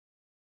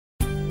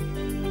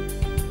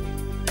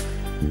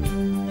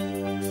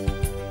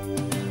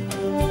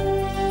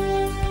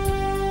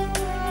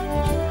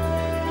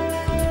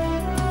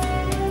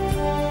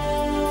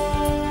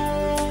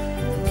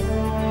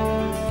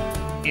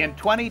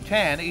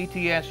2010,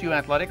 ETSU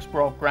athletics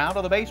broke ground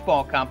on the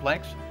baseball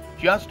complex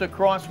just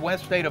across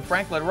West State of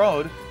Franklin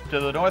Road to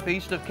the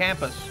northeast of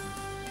campus.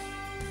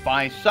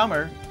 By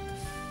summer,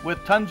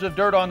 with tons of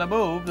dirt on the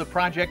move, the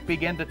project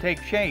began to take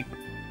shape.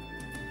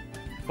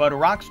 But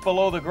rocks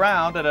below the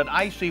ground and an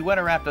icy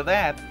winter after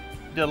that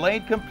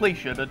delayed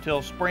completion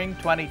until spring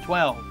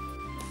 2012.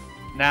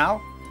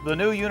 Now, the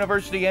new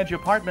University Edge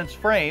Apartments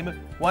frame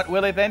what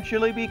will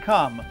eventually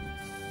become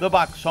the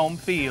Bucks home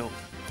field.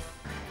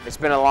 It's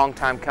been a long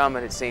time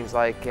coming, it seems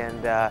like,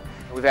 and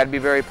we've had to be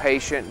very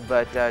patient,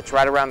 but it's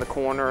right around the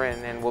corner,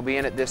 and we'll be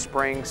in it this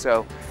spring,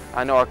 so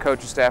I know our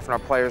coaching staff and our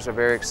players are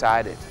very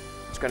excited.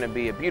 It's going to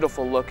be a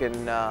beautiful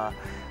looking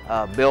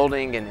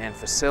building and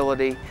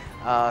facility,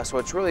 so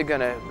it's really going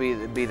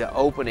to be the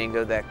opening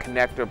of that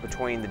connector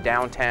between the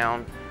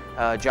downtown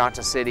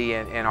Johnson City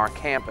and our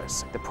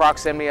campus. The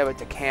proximity of it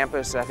to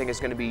campus, I think, is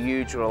going to be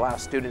huge. It will allow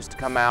students to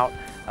come out.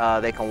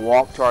 They can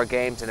walk to our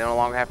games and they no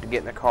longer have to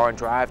get in the car and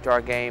drive to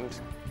our games.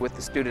 With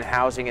the student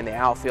housing in the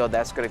outfield,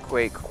 that's going to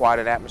create quite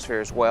an atmosphere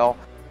as well.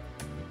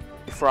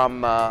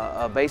 From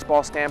a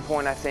baseball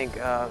standpoint, I think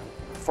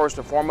first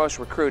and foremost,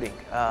 recruiting.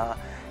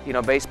 You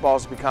know,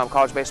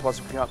 college baseball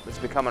has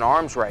become an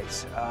arms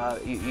race.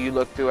 You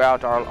look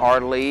throughout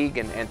our league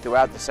and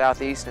throughout the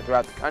Southeast and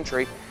throughout the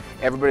country,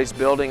 everybody's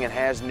building and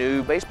has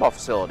new baseball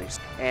facilities.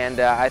 And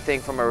I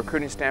think from a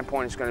recruiting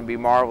standpoint, it's going to be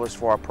marvelous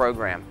for our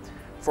program.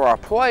 For our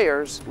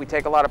players, we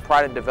take a lot of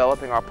pride in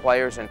developing our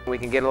players, and we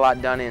can get a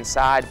lot done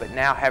inside, but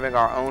now having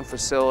our own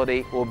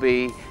facility will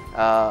be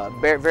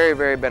very,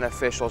 very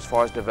beneficial as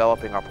far as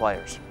developing our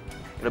players.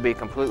 It'll be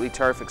completely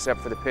turf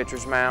except for the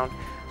pitcher's mound.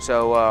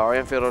 So our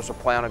infielders will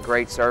play on a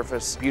great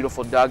surface,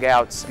 beautiful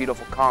dugouts,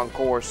 beautiful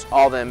concourse,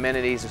 all the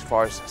amenities as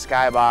far as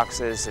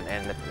skyboxes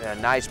and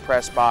a nice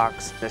press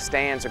box. The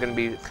stands are going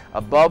to be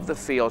above the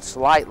field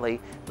slightly,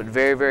 but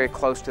very, very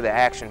close to the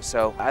action.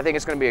 So I think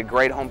it's going to be a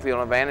great home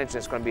field advantage.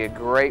 It's going to be a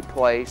great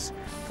place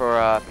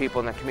for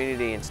people in the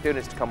community and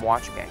students to come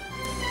watch a game.